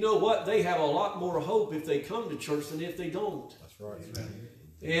 You know what? They have a lot more hope if they come to church than if they don't. That's right.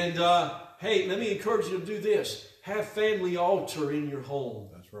 And hey, let me encourage you to do this. Have family altar in your home.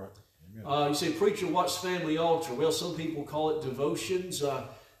 That's right. You say, preacher, what's family altar? Well, some people call it devotions.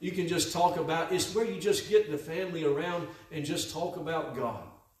 You can just talk about, it's where you just get the family around and just talk about God.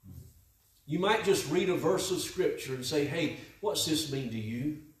 You might just read a verse of Scripture and say, hey, what's this mean to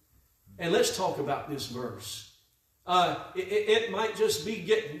you? And let's talk about this verse. It might just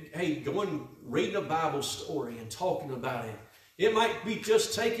be going reading a Bible story and talking about it. It might be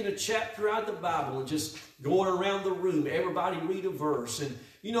just taking a chapter out of the Bible and just going around the room. Everybody read a verse. And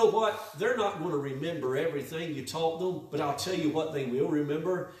you know what? They're not going to remember everything you taught them, but I'll tell you what they will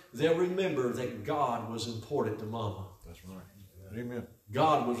remember. They'll remember that God was important to Mama. That's right. Amen.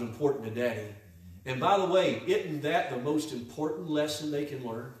 God was important to Daddy. And by the way, isn't that the most important lesson they can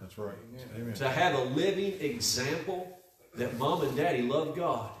learn? That's right. Amen. To have a living example that Mom and Daddy love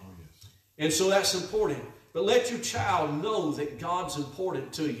God. Oh, yes. And so that's important. But let your child know that God's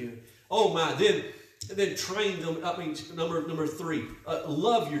important to you. Oh my, then train them. I mean, number 3,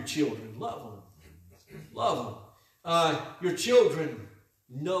 love your children. Love them. Love them. Your children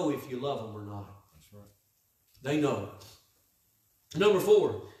know if you love them or not. That's right. They know. Number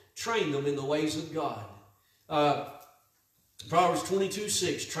 4, train them in the ways of God. Proverbs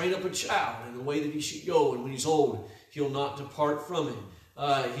 22:6, train up a child in the way that he should go, and when he's old, he'll not depart from it.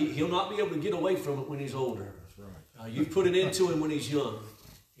 He'll not be able to get away from it when he's older. That's right. You put it into him when he's young.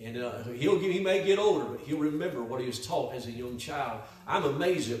 And he may get older, but he'll remember what he was taught as a young child. I'm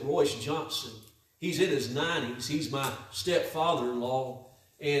amazed at Royce Johnson. He's in his 90s. He's my stepfather-in-law.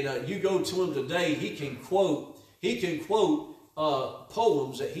 And you go to him today, he can quote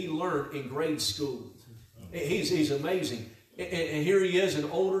poems that he learned in grade school. He's amazing. And here he is,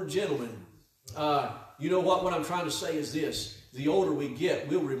 an older gentleman. You know what? What I'm trying to say is this. The older we get,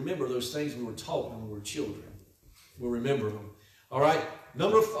 we'll remember those things we were taught when we were children. We'll remember them. All right?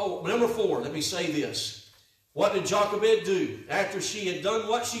 Number 4, let me say this. What did Jochebed do? After she had done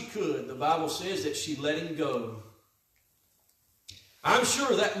what she could, the Bible says that she let him go. I'm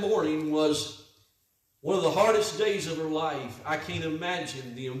sure that morning was one of the hardest days of her life. I can't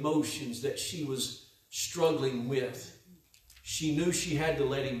imagine the emotions that she was struggling with. She knew she had to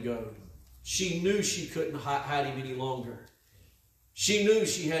let him go. She knew she couldn't hide him any longer. She knew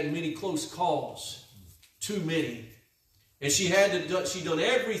she had many close calls, too many. And she'd done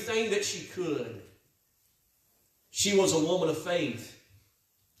everything that she could. She was a woman of faith.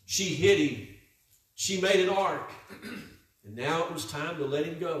 She hid him. She made an ark. And now it was time to let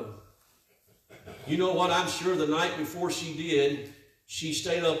him go. You know what? I'm sure the night before she did, she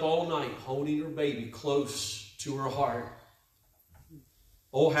stayed up all night holding her baby close to her heart.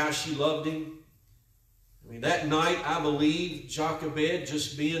 Oh, how she loved him. I mean, that night, I believe Jochebed,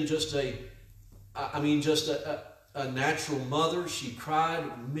 just being a natural mother, she cried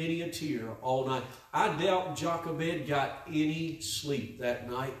many a tear all night. I doubt Jochebed got any sleep that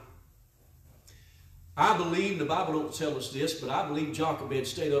night. I believe, the Bible don't tell us this, but I believe Jochebed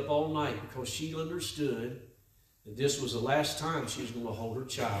stayed up all night because she understood that this was the last time she was going to hold her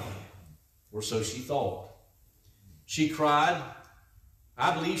child, or so she thought. She cried.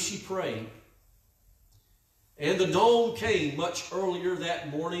 I believe she prayed. And the dawn came much earlier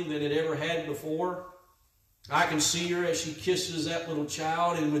that morning than it ever had before. I can see her as she kisses that little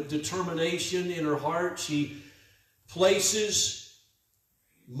child, and with determination in her heart, she places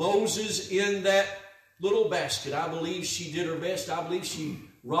Moses in that little basket. I believe she did her best. I believe she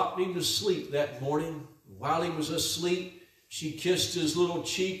rocked him to sleep that morning. While he was asleep, she kissed his little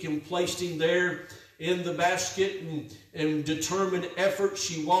cheek and placed him there in the basket. And in determined effort,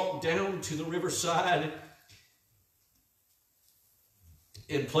 she walked down to the riverside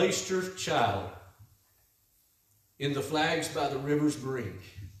and placed her child in the flags by the river's brink.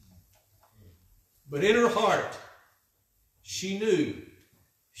 But in her heart, she knew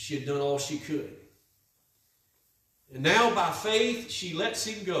she had done all she could. And now by faith, she lets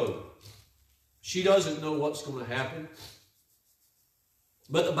him go. She doesn't know what's going to happen.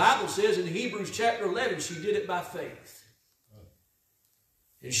 But the Bible says in Hebrews chapter 11, she did it by faith.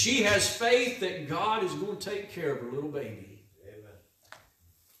 And she has faith that God is going to take care of her little baby.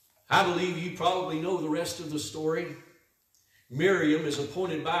 I believe you probably know the rest of the story. Miriam is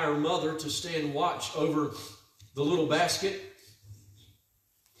appointed by her mother to stand watch over the little basket.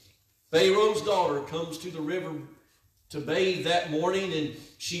 Pharaoh's daughter comes to the river to bathe that morning, and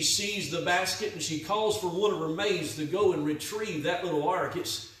she sees the basket, and she calls for one of her maids to go and retrieve that little ark.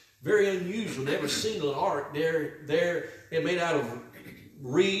 It's very unusual. Never seen an ark there made out of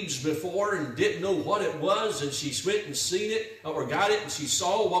reeds before, and didn't know what it was, and she went and seen it or got it, and she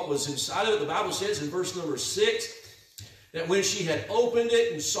saw what was inside of it. The Bible says in verse number 6 that when she had opened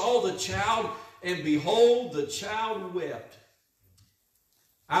it and saw the child, and behold, the child wept.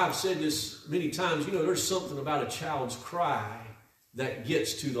 I've said this many times, you know, there's something about a child's cry that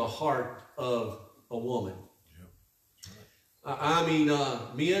gets to the heart of a woman.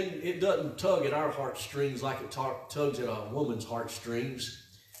 Men, it doesn't tug at our heartstrings like it tugs at a woman's heartstrings.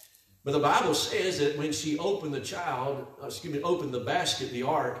 But the Bible says that when she opened the basket, the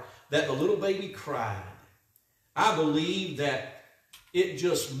ark, that the little baby cried. I believe that it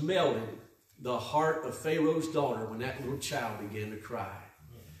just melted the heart of Pharaoh's daughter when that little child began to cry.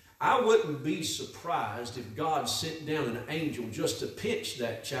 I wouldn't be surprised if God sent down an angel just to pinch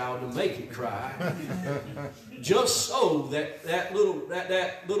that child to make it cry, just so that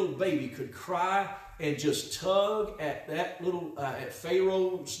little baby could cry and just tug at at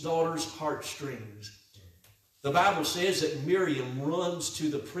Pharaoh's daughter's heartstrings. The Bible says that Miriam runs to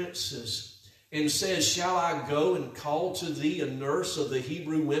the princess and says, "Shall I go and call to thee a nurse of the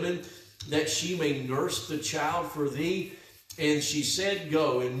Hebrew women, that she may nurse the child for thee?" And she said,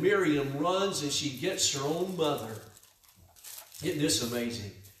 "Go." And Miriam runs and she gets her own mother. Isn't this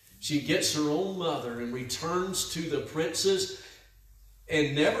amazing? She gets her own mother and returns to the princess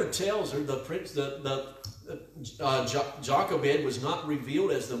and never tells her. Jochebed was not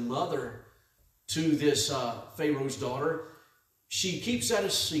revealed as the mother to this Pharaoh's daughter. She keeps that a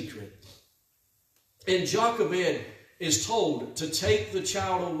secret. And Jochebed is told to take the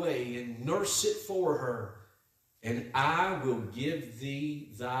child away and nurse it for her. "And I will give thee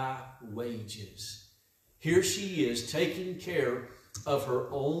thy wages." Here she is taking care of her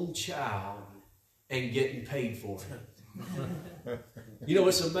own child and getting paid for it. You know,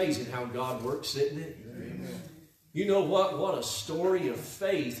 it's amazing how God works, isn't it? Amen. You know what? What a story of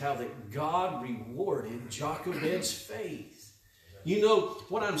faith, how that God rewarded Jochebed's faith. You know,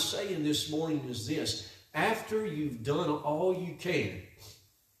 what I'm saying this morning is this. After you've done all you can,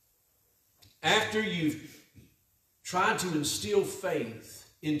 after you've tried to instill faith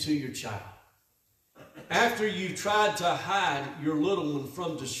into your child, after you tried to hide your little one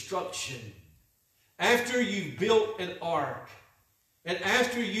from destruction, after you've built an ark, and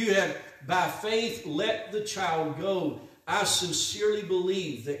after you have by faith let the child go, I sincerely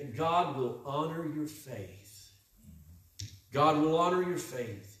believe that God will honor your faith. God will honor your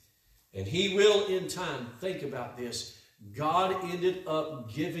faith. And He will in time. Think about this. God ended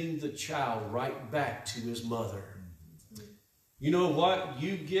up giving the child right back to his mother. You know what?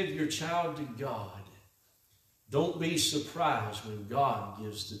 You give your child to God. Don't be surprised when God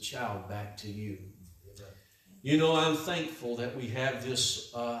gives the child back to you. You know, I'm thankful that we have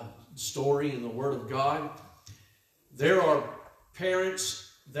this story in the Word of God. There are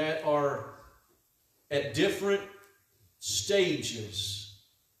parents that are at different stages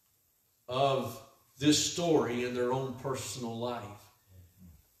of this story in their own personal life.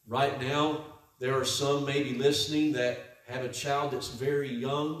 Right now, there are some maybe listening that have a child that's very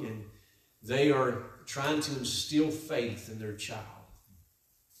young and they are trying to instill faith in their child.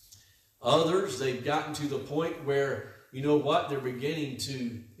 Others, they've gotten to the point where, you know what, they're beginning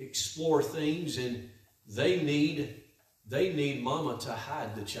to explore things and they need mama to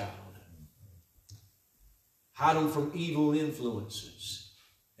hide the child. Hide them from evil influences.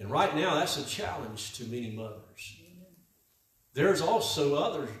 And right now, that's a challenge to many mothers. There's also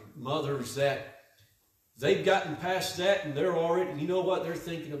other mothers that they've gotten past that and they're already, you know what, they're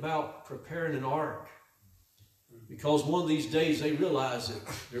thinking about preparing an ark. Because one of these days they realize that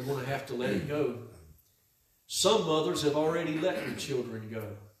they're going to have to let it go. Some mothers have already let their children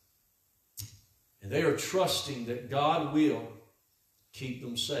go. And they are trusting that God will keep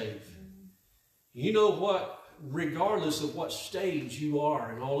them safe. You know what? Regardless of what stage you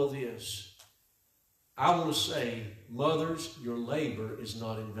are in all of this, I want to say, mothers, your labor is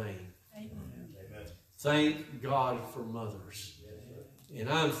not in vain. Amen. Thank God for mothers. And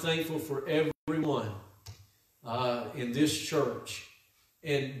I'm thankful for everyone in this church.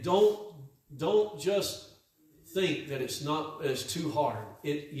 And don't just think that it's too hard.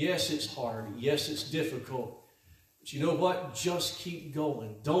 Yes, it's hard. Yes, it's difficult. But you know what? Just keep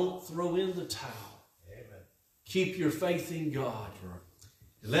going. Don't throw in the towel. Amen. Keep your faith in God. Right.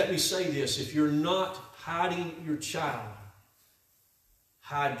 And let me say this. If you're not hiding your child,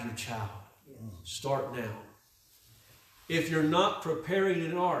 hide your child. Start now. If you're not preparing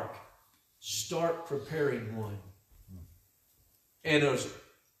an ark, start preparing one. And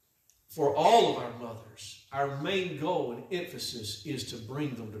for all of our mothers, our main goal and emphasis is to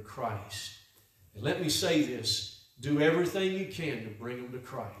bring them to Christ. And let me say this, do everything you can to bring them to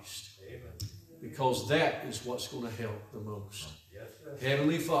Christ. Amen. Because that is what's going to help the most. Yes, sir.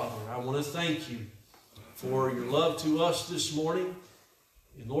 Heavenly Father, I want to thank you for your love to us this morning.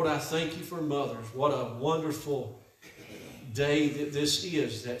 And Lord, I thank you for mothers. What a wonderful day that this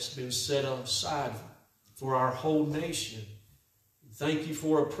is that's been set aside for our whole nation. Thank you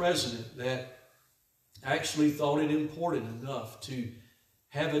for a president that actually thought it important enough to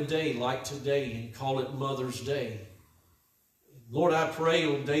have a day like today and call it Mother's Day. Lord, I pray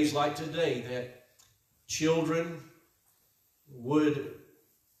on days like today that children would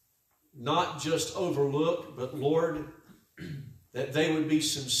not just overlook, but Lord, that they would be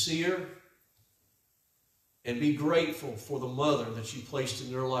sincere and be grateful for the mother that you placed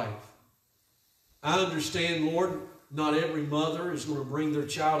in their life. I understand, Lord, not every mother is going to bring their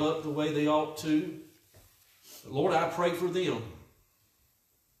child up the way they ought to. But Lord, I pray for them.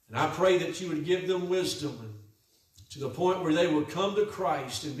 And I pray that you would give them wisdom and to the point where they would come to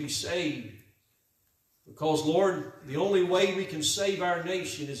Christ and be saved. Because, Lord, the only way we can save our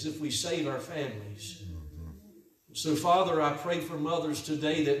nation is if we save our families. So, Father, I pray for mothers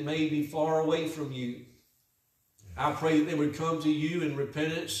today that may be far away from you. I pray that they would come to you in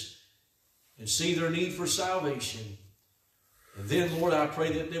repentance and see their need for salvation. And then, Lord, I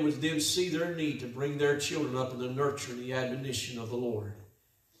pray that they would then see their need to bring their children up in the nurture and the admonition of the Lord.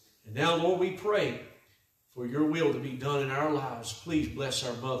 And now, Lord, we pray for your will to be done in our lives. Please bless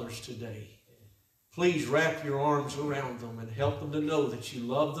our mothers today. Please wrap your arms around them and help them to know that you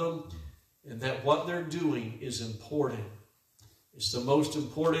love them and that what they're doing is important. It's the most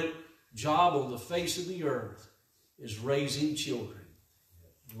important job on the face of the earth, is raising children.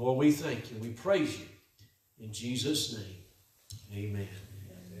 Lord, we thank you. We praise you. In Jesus' name, amen.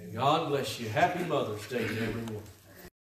 God bless you. Happy Mother's Day to everyone.